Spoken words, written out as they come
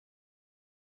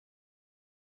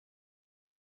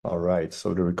All right,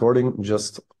 so the recording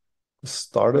just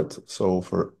started. So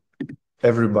for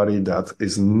everybody that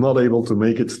is not able to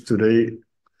make it today,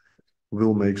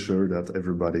 we'll make sure that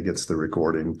everybody gets the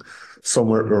recording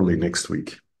somewhere early next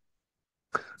week.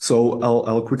 So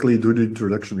I'll quickly do the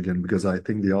introduction again because I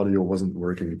think the audio wasn't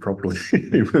working properly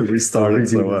when we started.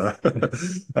 So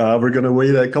Really? we're gonna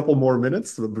wait a couple more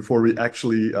minutes before we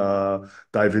actually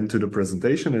dive into the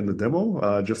presentation and the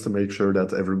demo, just to make sure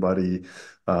that everybody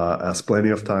has plenty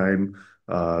of time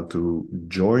to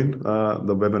join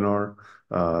the webinar.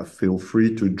 Feel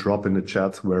free to drop in the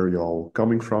chat where you're all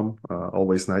coming from.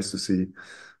 Always nice to see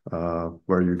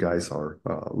where you guys are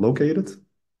located.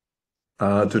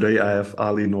 Today I have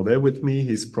Ali Nodeh with me.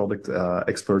 He's product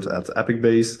expert at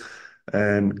Apicbase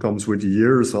and comes with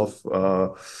years of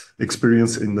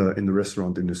experience in the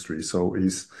restaurant industry. So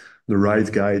he's the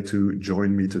right guy to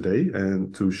join me today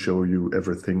and to show you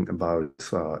everything about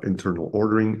internal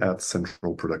ordering at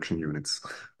central production units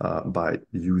by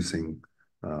using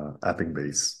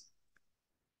Apicbase.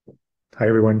 Hi,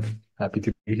 everyone. Happy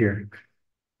to be here.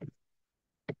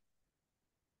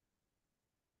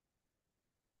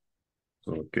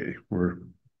 Okay, we're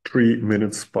 3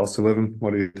 minutes past 11.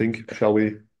 What do you think? Shall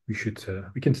we? We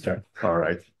can start. All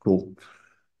right, cool.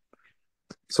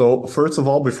 So first of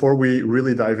all, before we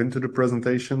really dive into the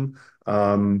presentation,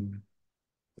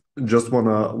 just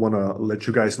wanna let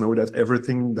you guys know that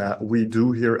everything that we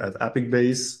do here at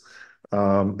Apicbase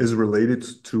is related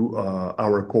to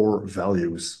our core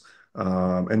values,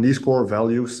 and these core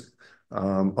values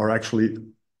are actually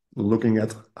looking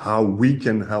at how we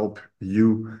can help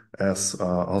you as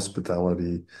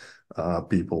hospitality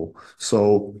people.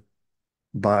 So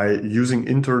by using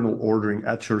internal ordering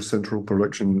at your central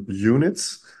production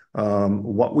units,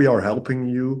 what we are helping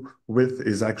you with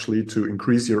is actually to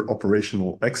increase your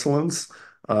operational excellence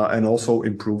and also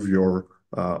improve your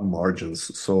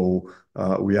margins. So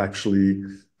we actually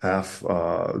have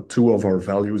two of our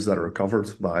values that are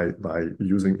covered by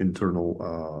using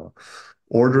internal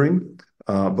ordering,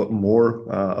 but more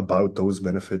about those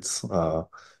benefits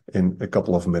in a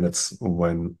couple of minutes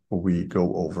when we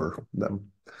go over them.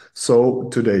 So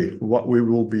today, what we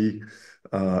will be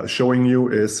showing you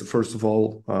is, first of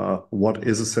all, what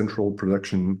is a central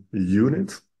production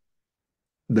unit.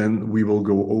 Then we will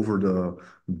go over the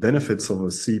benefits of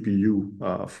a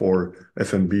CPU for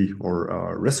F&B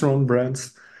or restaurant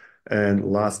brands. And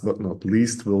last but not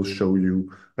least, we'll show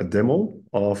you a demo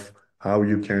of how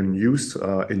you can use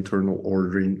internal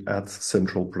ordering at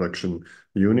central production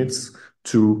units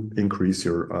to increase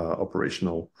your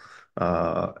operational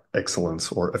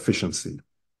excellence or efficiency.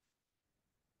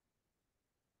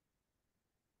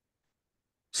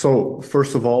 So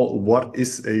first of all, what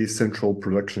is a central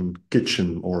production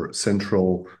kitchen or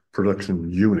central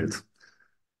production unit?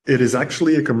 It is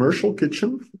actually a commercial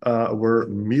kitchen where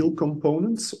meal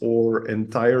components or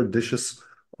entire dishes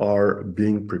are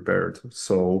being prepared.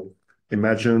 So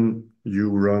imagine you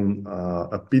run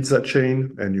a pizza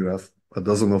chain and you have a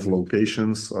dozen of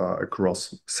locations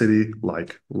across city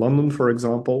like London, for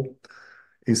example.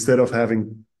 Instead of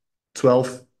having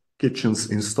 12 kitchens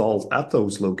installed at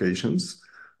those locations,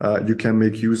 you can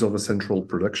make use of a central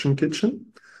production kitchen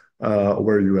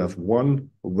where you have one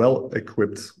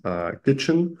well-equipped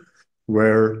kitchen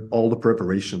where all the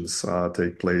preparations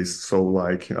take place. So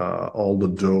like all the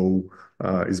dough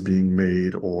is being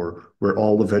made, or where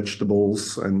all the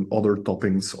vegetables and other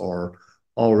toppings are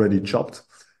already chopped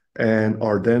and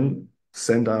are then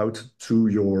sent out to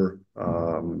your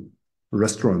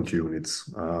restaurant units.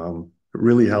 It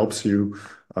really helps you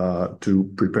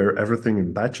to prepare everything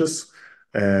in batches,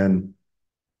 and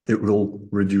it will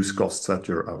reduce costs at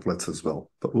your outlets as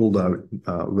well. But we'll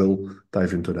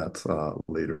dive into that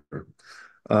later.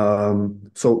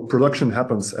 So production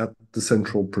happens at the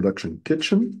central production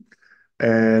kitchen,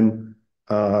 and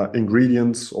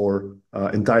ingredients or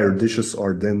entire dishes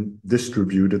are then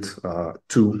distributed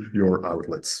to your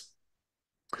outlets.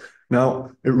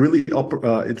 Now, it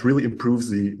really improves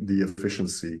the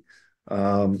efficiency.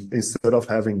 Instead of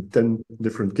having 10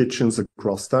 different kitchens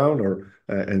across town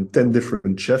and 10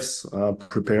 different chefs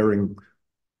preparing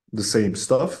the same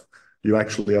stuff, you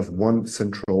actually have one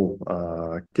central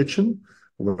kitchen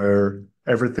where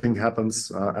everything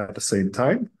happens at the same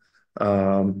time.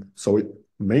 So it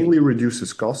mainly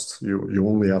reduces costs. You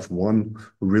only have one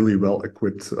really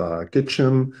well-equipped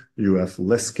kitchen. You have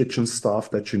less kitchen staff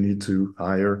that you need to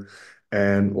hire.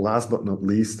 And last but not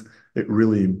least, it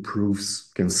really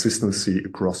improves consistency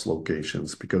across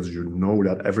locations because you know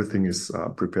that everything is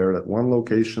prepared at one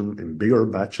location in bigger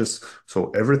batches. So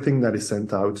everything that is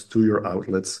sent out to your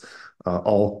outlets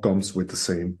all comes with the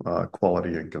same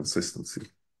quality and consistency.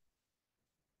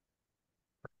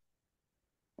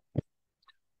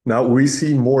 Now we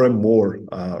see more and more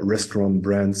restaurant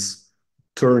brands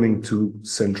turning to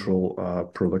central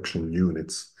production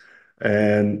units,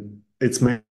 and it's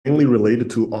mainly related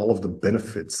to all of the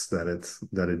benefits that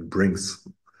it brings.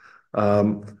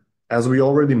 Um, as we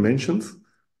already mentioned,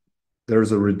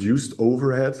 there's a reduced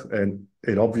overhead, and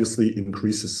it obviously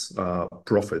increases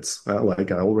profits.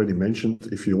 Like I already mentioned,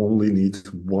 if you only need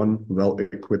one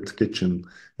well-equipped kitchen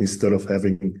instead of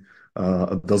having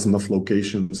a dozen of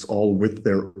locations, all with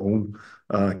their own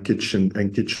kitchen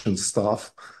and kitchen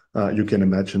staff, you can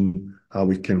imagine how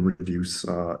we can reduce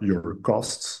your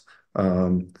costs,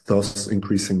 thus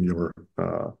increasing your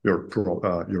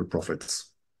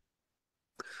profits.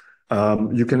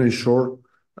 You can ensure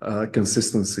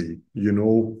consistency. You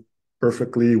know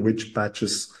perfectly which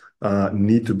batches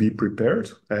need to be prepared,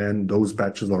 and those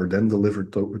batches are then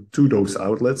delivered to those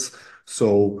outlets.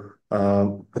 So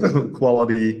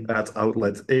quality at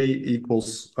outlet A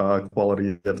equals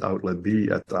quality at outlet B,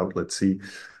 at outlet C,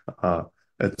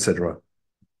 etc.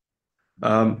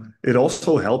 It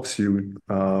also helps you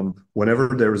whenever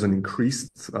there is an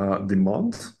increased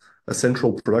demand. A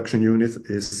central production unit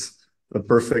is a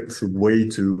perfect way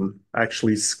to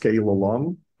actually scale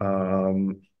along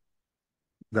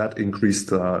that increased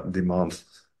demand.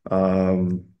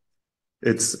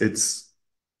 It's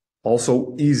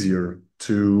also easier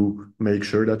to make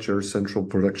sure that your central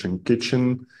production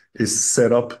kitchen is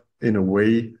set up in a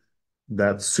way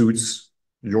that suits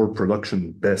your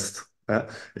production best.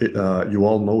 You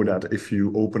all know that if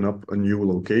you open up a new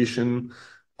location,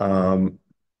 a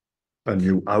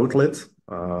new outlet,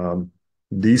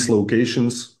 these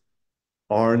locations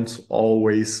aren't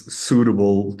always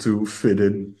suitable to fit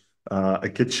in a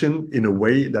kitchen in a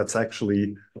way that's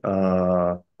actually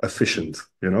efficient.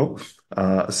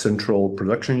 Central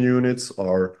production units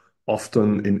are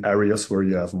often in areas where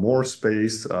you have more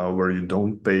space, where you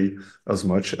don't pay as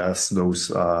much as those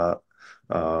A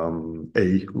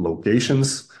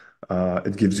locations.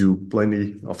 It gives you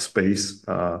plenty of space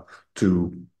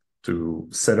to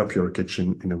set up your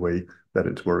kitchen in a way that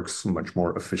it works much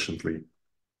more efficiently.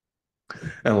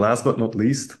 And last but not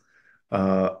least,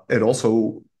 it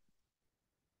also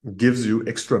gives you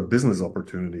extra business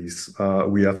opportunities.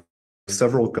 We have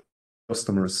several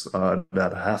customers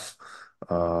that have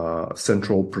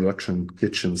central production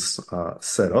kitchens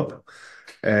set up.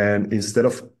 And instead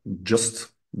of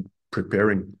just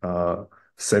preparing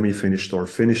semi-finished or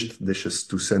finished dishes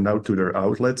to send out to their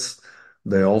outlets,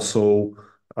 they also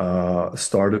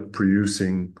started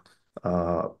producing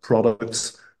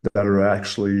products that are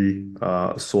actually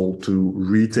sold to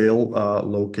retail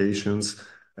locations,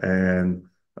 and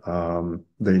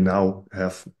they now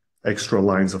have extra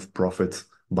lines of profit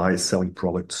by selling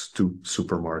products to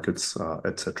supermarkets,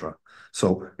 etc.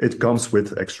 So it comes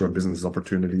with extra business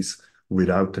opportunities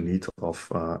without the need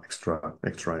of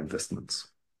extra investments.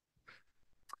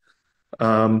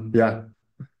 Yeah.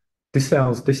 This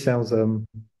sounds.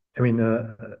 I mean,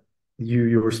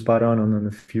 you were spot on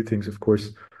a few things, of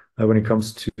course, when it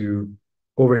comes to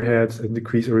overheads and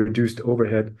decrease or reduced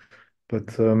overhead.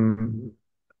 But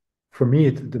for me,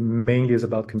 it mainly is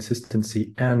about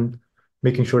consistency and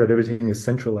making sure that everything is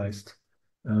centralized.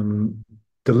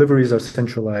 Deliveries are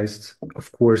centralized.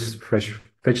 Of course, fresh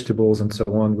vegetables and so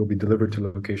on will be delivered to the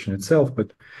location itself,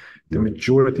 but the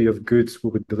majority of goods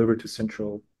will be delivered to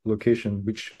central location,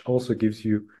 which also gives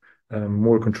you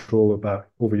more control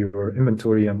over your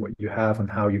inventory and what you have and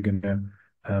how you're going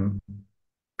to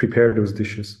prepare those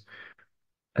dishes.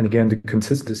 And again, the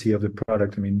consistency of the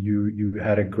product. I mean, you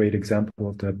had a great example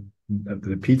of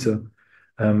the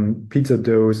pizza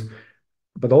doughs,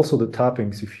 but also the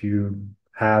toppings. If you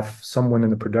have someone in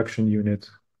the production unit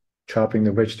chopping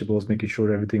the vegetables, making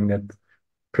sure everything that's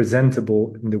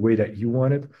presentable in the way that you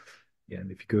want it. Yeah,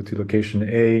 and if you go to location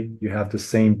A, you have the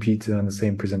same pizza and the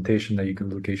same presentation that you can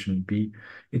location B.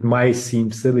 It might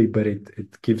seem silly, but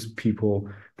it gives people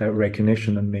that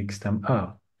recognition and makes them,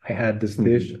 I had this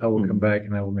dish, I will come back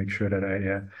and I will make sure that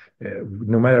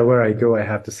no matter where I go, I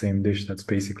have the same dish. That's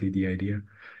basically the idea.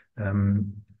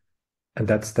 And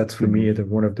that's for me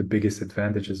one of the biggest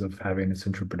advantages of having a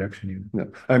central production unit.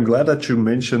 Yeah. I'm glad that you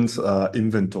mentioned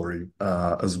inventory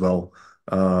as well.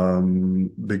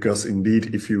 Because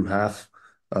indeed, if you have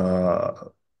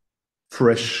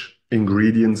fresh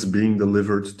ingredients being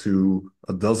delivered to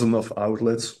a dozen of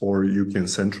outlets, or you can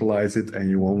centralize it and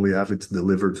you only have it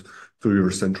delivered to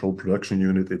your central production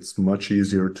unit, it's much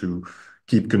easier to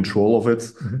keep control of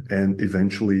it and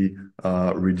eventually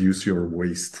reduce your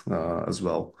waste as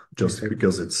well, just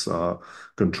because it's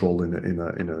controlled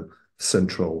in a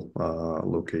central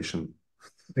location.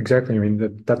 Exactly. I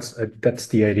mean, that's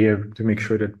the idea, to make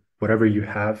sure that whatever you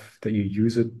have, that you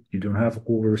use it. You don't have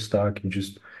overstock.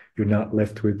 You're not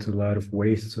left with a lot of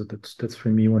waste. So that's for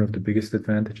me one of the biggest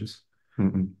advantages.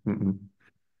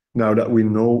 Now that we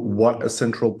know what a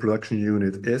central production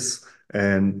unit is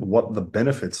and what the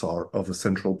benefits are of a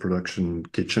central production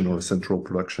kitchen or a central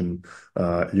production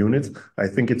unit, I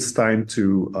think it's time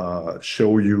to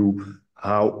show you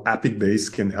how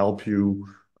Apicbase can help you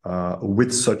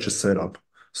with such a setup.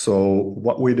 So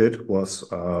what we did was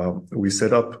we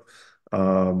set up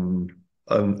an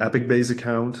Apicbase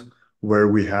account where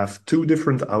we have two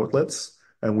different outlets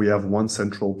and we have one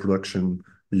central production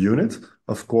unit.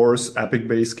 Of course,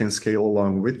 Apicbase can scale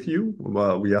along with you.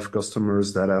 We have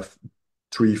customers that have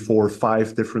 3, 4,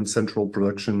 5 different central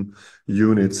production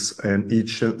units, and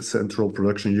each central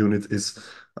production unit is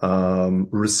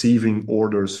receiving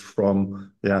orders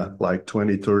from like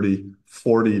 20, 30,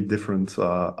 40 different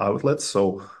outlets.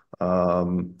 So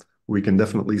we can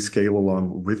definitely scale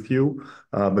along with you.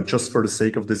 But just for the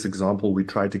sake of this example, we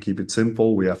try to keep it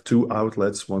simple. We have 2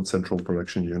 outlets, 1 central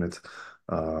production unit.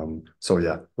 So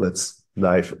yeah, let's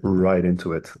dive right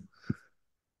into it.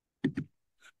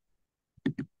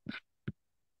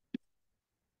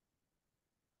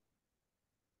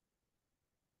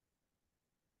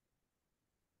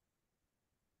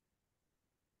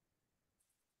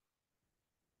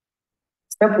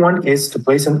 Step 1 is to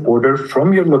place an order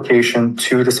from your location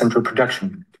to the central production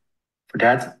unit. For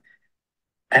that,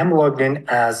 I'm logged in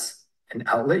as an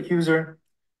outlet user.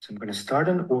 So I'm going to start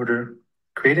an order,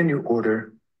 create a new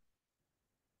order,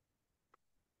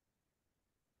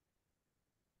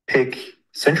 pick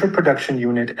central production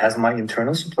unit as my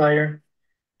internal supplier.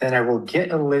 Then I will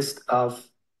get a list of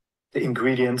the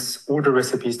ingredients or the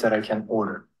recipes that I can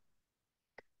order.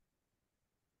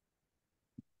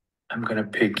 I'm going to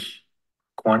pick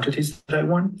quantities that I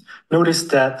want. Notice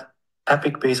that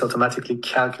Apicbase automatically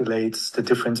calculates the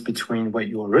difference between what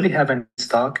you already have in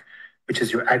stock, which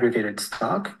is your aggregated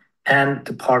stock, and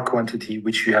the par quantity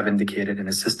which you have indicated in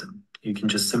the system. You can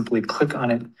just simply click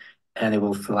on it and it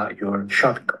will fill out your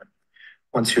shopping cart.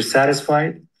 Once you're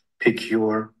satisfied, pick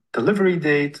your delivery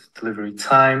date, delivery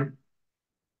time,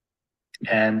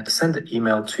 and send an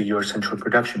email to your central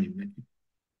production unit.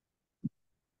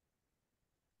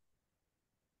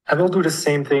 I will do the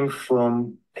same thing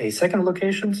from a second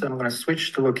location. So I'm going to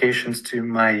switch the locations to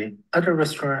my other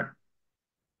restaurant,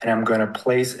 and I'm going to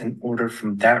place an order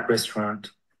from that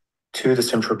restaurant to the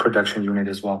central production unit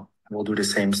as well. I will do the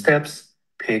same steps,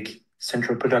 pick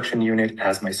central production unit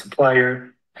as my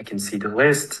supplier. I can see the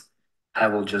list. I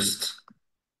will just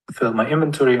fill my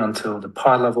inventory until the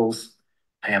par levels.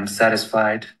 I am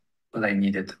satisfied, but I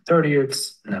needed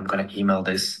 30ths, and I'm going to email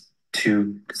this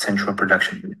to the central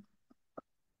production unit.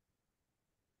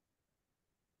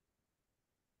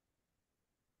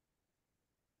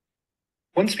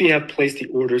 Once we have placed the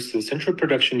orders to the central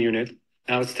production unit,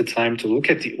 now it's the time to look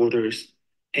at the orders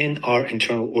in our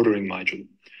internal ordering module.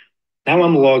 Now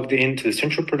I'm logged into the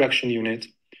central production unit,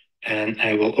 and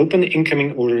I will open the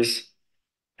incoming orders,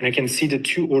 and I can see the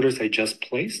 2 orders I just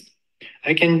placed.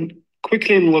 I can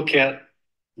quickly look at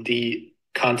the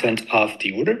content of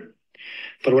the order,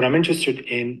 but what I'm interested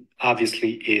in,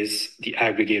 obviously, is the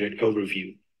aggregated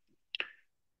overview.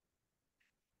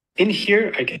 In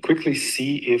here, I can quickly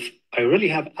see if I really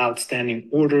have outstanding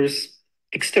orders,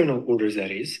 external orders that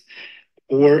is,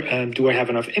 or do I have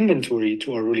enough inventory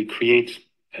to already create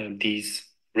these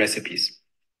recipes.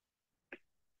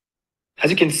 As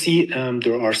you can see,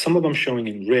 there are some of them showing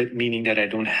in red, meaning that I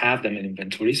don't have them in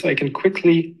inventory. So I can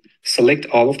quickly select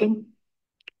all of them.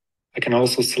 I can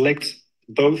also select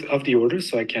both of the orders.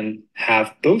 So I can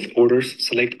have both orders,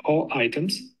 select all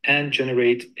items, and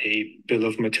generate a bill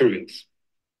of materials.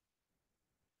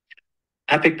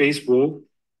 Apicbase will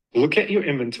look at your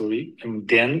inventory and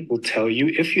then will tell you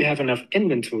if you have enough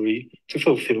inventory to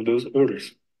fulfill those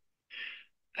orders.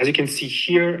 As you can see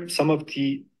here, some of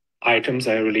the items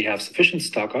I already have sufficient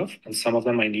stock of, and some of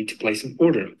them I need to place an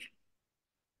order of.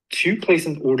 To place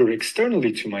an order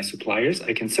externally to my suppliers,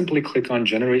 I can simply click on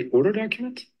Generate Order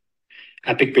Document.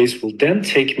 Apicbase will then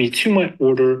take me to my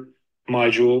order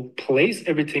module, place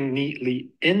everything neatly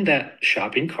in that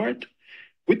shopping cart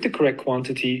with the correct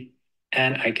quantity,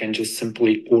 and I can just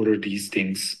simply order these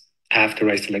things. After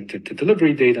I selected the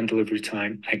delivery date and delivery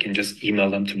time, I can just email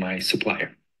them to my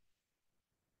supplier.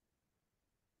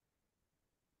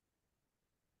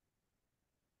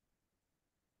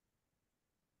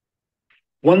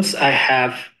 Once I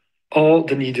have all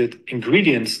the needed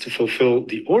ingredients to fulfill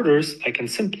the orders, I can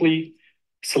simply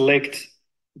select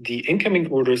the incoming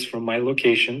orders from my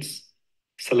locations,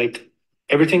 select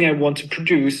everything I want to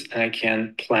produce, and I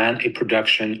can plan a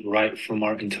production right from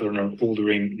our internal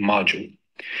ordering module.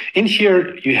 In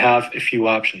here, you have a few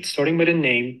options, starting with a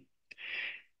name.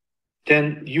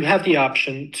 Then you have the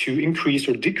option to increase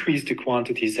or decrease the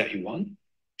quantities that you want.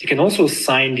 You can also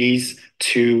assign these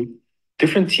to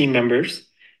different team members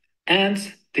and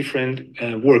different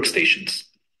workstations.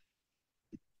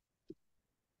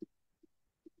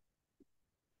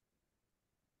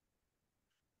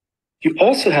 You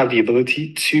also have the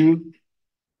ability to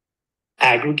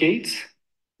aggregate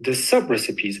the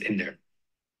sub-recipes in there.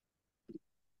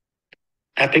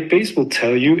 Apicbase will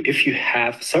tell you if you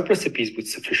have sub-recipes with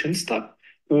sufficient stock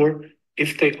or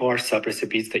if they are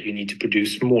sub-recipes that you need to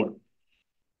produce more.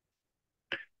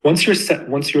 Once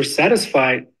you're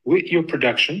satisfied with your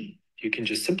production, you can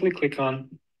just simply click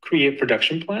on Create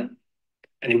Production Plan,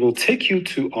 and it will take you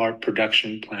to our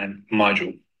Production Plan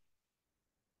module.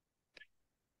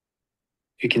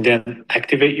 You can then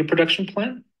activate your production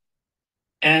plan,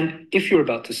 and if you're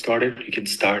about to start it, you can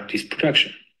start this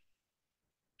production.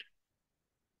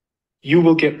 You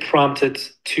will get prompted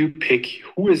to pick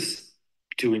who is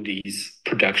doing these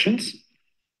productions,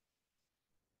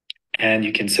 and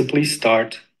you can simply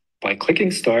start by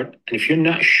clicking Start. And if you're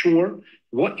not sure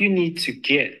what you need to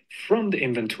get from the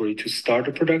inventory to start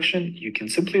a production, you can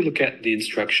simply look at the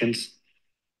instructions,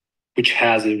 which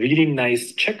has a really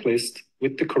nice checklist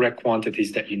with the correct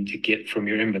quantities that you need to get from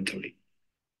your inventory.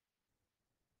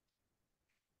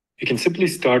 You can simply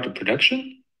start a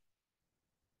production.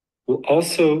 We'll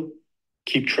also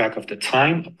keep track of the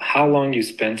time, how long you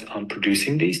spent on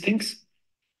producing these things.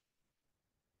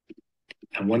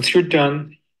 And once you're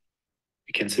done,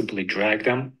 you can simply drag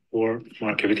them or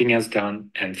mark everything as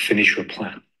done and finish your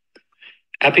plan.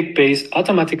 Apicbase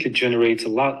automatically generates a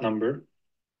lot number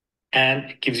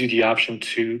and gives you the option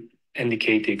to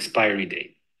indicate the expiry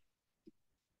date.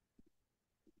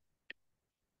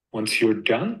 Once you're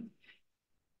done,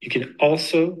 you can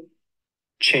also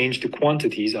change the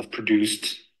quantities of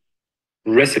produced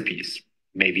recipes.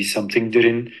 Maybe something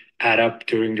didn't add up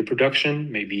during the production.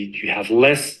 Maybe you have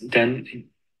less than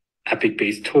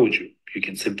Apicbase told you. You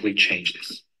can simply change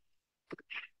this.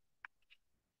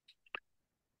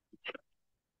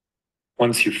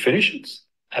 Once you finish it,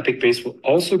 Apicbase will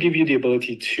also give you the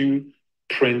ability to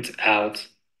print out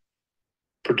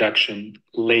production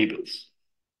labels.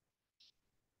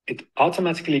 It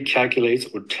automatically calculates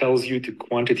or tells you the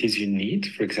quantities you need.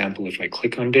 For example, if I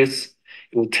click on this,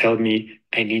 it will tell me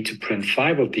I need to print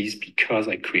 5 of these because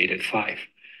I created 5.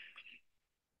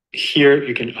 Here,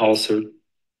 you can also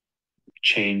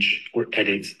change or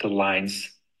edit the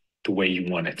lines the way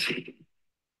you want it.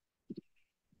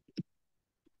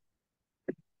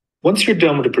 Once you're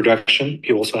done with the production,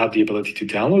 you also have the ability to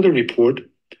download a report,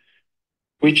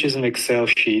 which is an Excel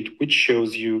sheet, which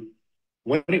shows you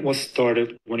when it was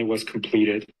started, when it was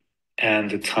completed, and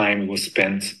the time it was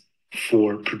spent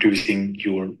for producing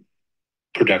your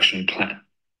production plan.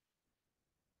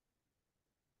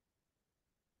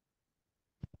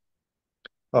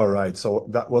 All right, so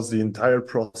that was the entire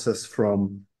process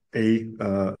from A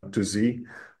to Z.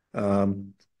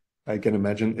 I can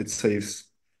imagine it saves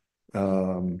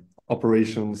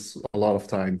operations a lot of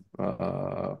time.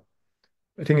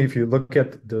 I think if you look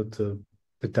at the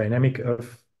dynamic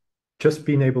of just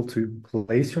being able to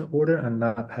place your order and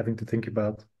not having to think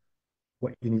about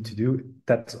what you need to do,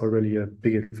 that's already a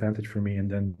big advantage for me. And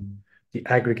then the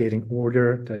aggregating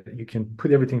order, that you can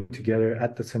put everything together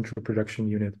at the central production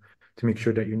unit to make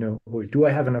sure that you know, oh, do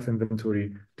I have enough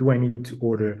inventory? Do I need to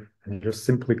order? And just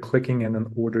simply clicking and then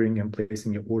ordering and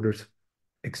placing your orders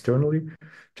externally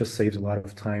just saves a lot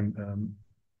of time,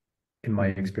 in my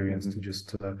experience, to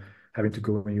just having to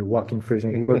go when you're walking first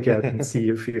and look at and see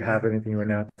if you have anything or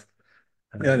not.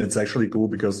 Yeah, and it's actually cool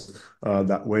because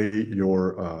that way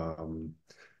your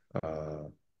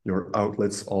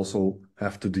outlets also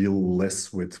have to deal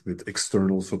less with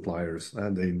external suppliers,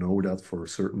 and they know that for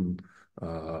certain,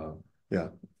 for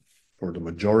the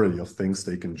majority of things,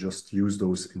 they can just use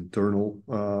those internal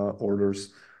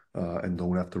orders and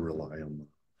don't have to rely on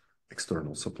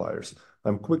external suppliers.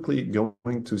 I'm quickly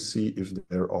going to see if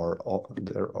there are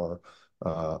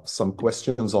some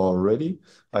questions already.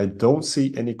 I don't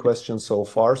see any questions so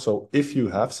far. So if you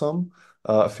have some,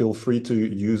 feel free to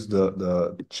use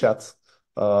the chat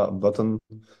button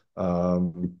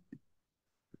or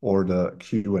the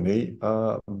Q&A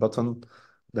button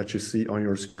that you see on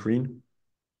your screen.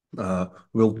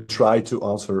 We'll try to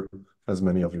answer as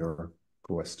many of your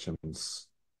questions.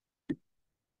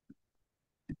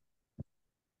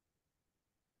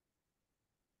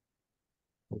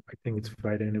 I think it's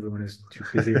Friday and everyone is too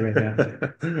busy right now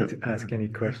to ask any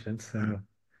questions. So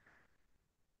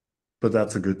But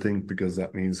that's a good thing because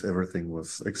that means everything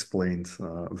was explained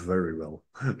very well.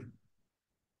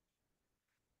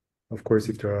 Of course,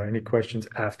 if there are any questions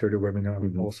after the webinar,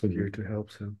 I'm also here to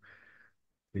help. So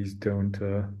please don't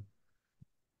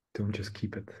just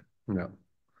keep it. Yeah.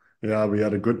 Yeah, we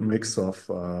had a good mix of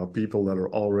people that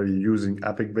are already using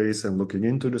Apicbase and looking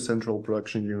into the central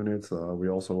production unit. We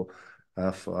also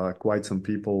have quite some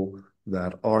people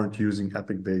that aren't using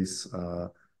Apicbase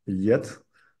yet.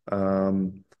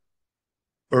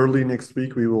 Early next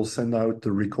week, we will send out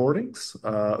the recordings.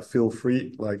 Feel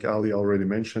free, like Ali already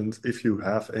mentioned, if you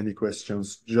have any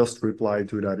questions, just reply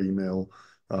to that email.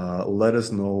 Let us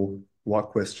know what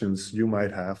questions you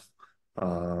might have,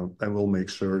 and we'll make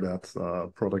sure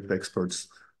that product experts,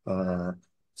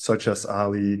 such as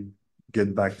Ali,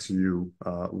 get back to you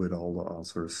with all the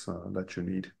answers that you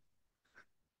need.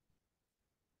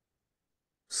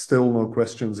 Still no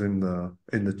questions in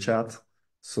the chat,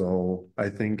 so I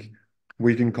think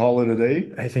we can call it a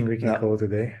day. I think we can call it a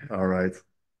day. All right.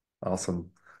 Awesome.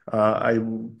 I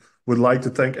would like to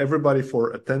thank everybody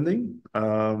for attending.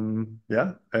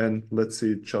 Yeah, and let's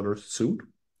see each other soon.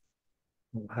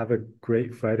 Have a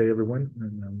great Friday, everyone,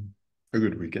 and a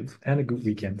good weekend. And a good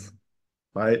weekend.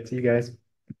 Bye. See you guys.